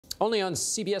Only on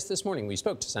CBS This Morning, we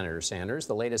spoke to Senator Sanders,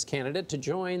 the latest candidate to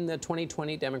join the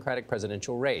 2020 Democratic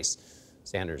presidential race.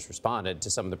 Sanders responded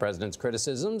to some of the president's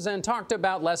criticisms and talked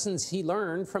about lessons he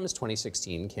learned from his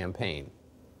 2016 campaign.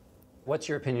 What's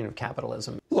your opinion of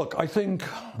capitalism? Look, I think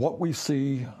what we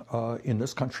see in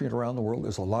this country and around the world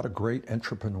is a lot of great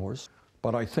entrepreneurs.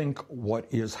 But I think what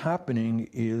is happening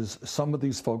is some of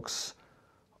these folks,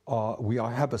 we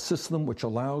have a system which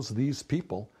allows these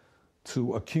people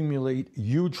to accumulate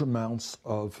huge amounts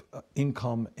of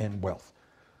income and wealth.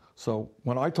 So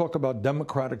when I talk about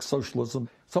democratic socialism,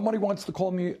 somebody wants to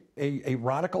call me a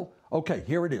radical. Okay,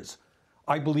 here it is.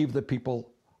 I believe that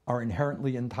people are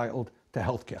inherently entitled to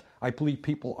health care. I believe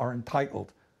people are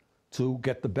entitled to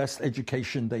get the best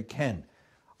education they can.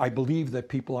 I believe that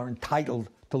people are entitled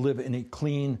to live in a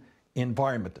clean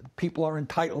environment. People are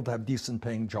entitled to have decent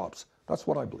paying jobs. That's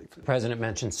what I believe. The president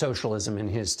mentioned socialism in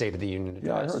his State of the Union address.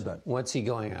 Yeah, I heard that. What's he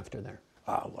going after there?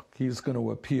 Look, he's going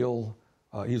to appeal.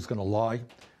 He's going to lie.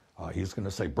 He's going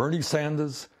to say Bernie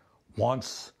Sanders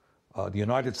wants the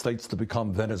United States to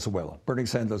become Venezuela. Bernie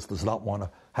Sanders does not want to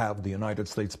have the United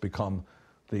States become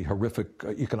the horrific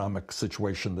economic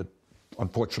situation that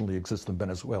unfortunately exists in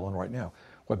Venezuela right now.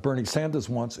 What Bernie Sanders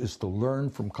wants is to learn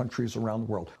from countries around the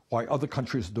world why other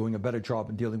countries are doing a better job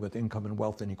in dealing with income and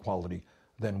wealth inequality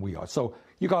than we are. So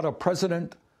you got a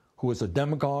president who is a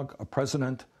demagogue, a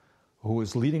president who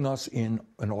is leading us in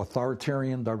an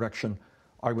authoritarian direction.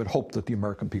 I would hope that the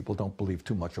American people don't believe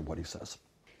too much of what he says.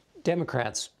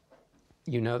 Democrats,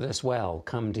 you know this well,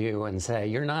 come to you and say,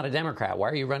 you're not a Democrat. Why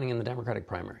are you running in the Democratic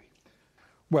primary?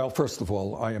 Well, first of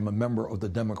all, I am a member of the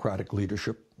Democratic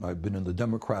leadership. I've been in the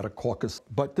Democratic caucus.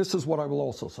 But this is what I will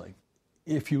also say.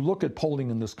 If you look at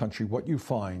polling in this country, what you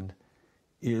find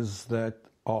is that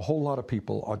a whole lot of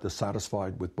people are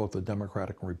dissatisfied with both the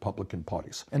Democratic and Republican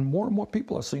parties. And more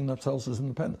people are seeing themselves as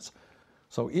independents.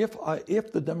 So if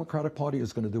the Democratic Party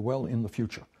is going to do well in the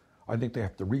future, I think they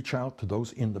have to reach out to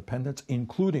those independents,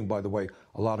 including, by the way,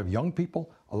 a lot of young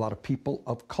people, a lot of people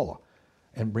of color,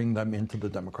 and bring them into the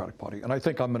Democratic Party. And I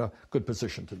think I'm in a good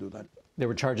position to do that. There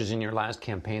were charges in your last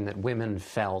campaign that women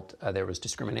felt there was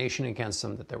discrimination against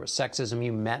them, that there was sexism.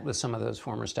 You met with some of those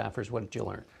former staffers. What did you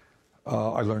learn?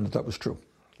 I learned that was true.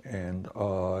 And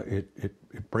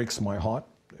it breaks my heart.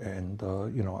 And,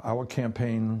 you know, our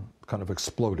campaign kind of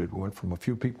exploded. We went from a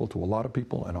few people to a lot of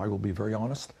people. And I will be very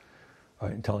honest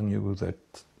in telling you that,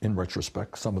 in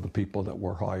retrospect, some of the people that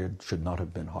were hired should not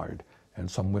have been hired. And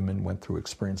some women went through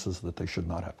experiences that they should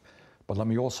not have. But let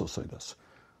me also say this.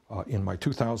 In my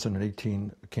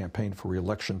 2018 campaign for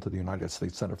re-election to the United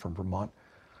States Senate from Vermont,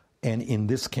 and in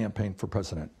this campaign for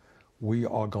president, we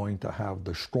are going to have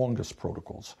the strongest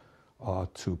protocols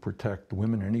to protect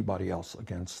women and anybody else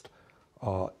against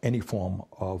any form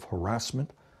of harassment.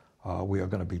 We are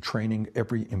going to be training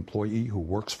every employee who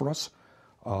works for us,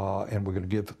 and we're going to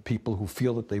give people who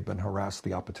feel that they've been harassed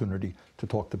the opportunity to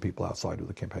talk to people outside of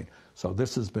the campaign. So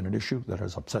this has been an issue that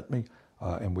has upset me,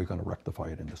 and we're going to rectify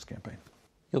it in this campaign.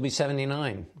 You'll be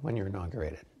 79 when you're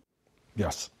inaugurated.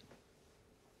 Yes.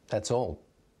 That's old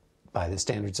by the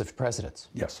standards of presidents.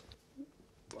 Yes.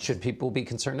 Should people be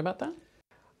concerned about that?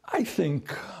 I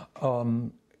think,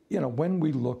 you know, when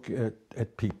we look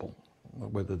at people,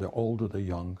 whether they're old or they're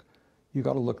young, you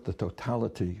got to look at the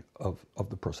totality of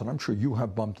the person. I'm sure you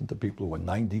have bumped into people who are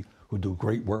 90 who do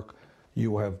great work.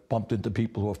 You have bumped into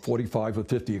people who are 45 or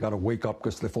 50. You got to wake up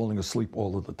because they're falling asleep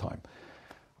all of the time.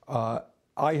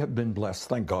 I have been blessed,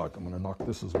 thank God. I'm going to knock,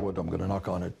 this is wood, I'm going to knock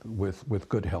on it, with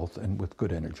good health and with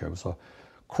good energy. I was a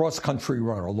cross-country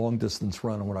runner, a long-distance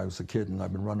runner when I was a kid, and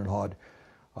I've been running hard,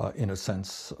 in a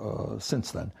sense,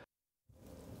 since then.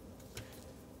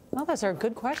 Well, those are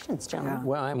good questions, gentlemen. Yeah.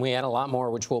 Well, and we had a lot more,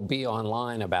 which will be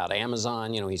online, about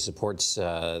Amazon. You know, he supports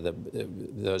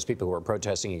those people who are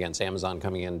protesting against Amazon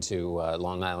coming into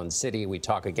Long Island City. We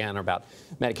talk again about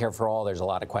Medicare for All. There's a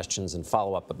lot of questions and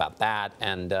follow-up about that.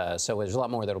 And so there's a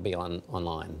lot more that will be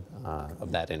online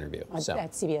of that interview. So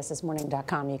at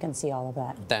CBSThisMorning.com, you can see all of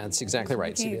that. That's exactly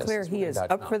right. To be clear, he is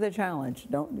up for the challenge.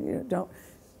 Don't.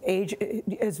 Age,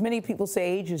 as many people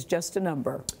say, age is just a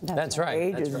number. That's right.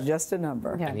 Age is just a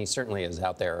number. Yeah. And he certainly is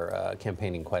out there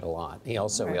campaigning quite a lot. We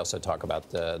also talk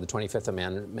about the 25th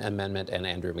Amendment and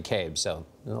Andrew McCabe. So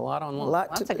there's a lot online.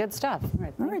 Lots of good stuff.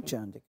 All right, John.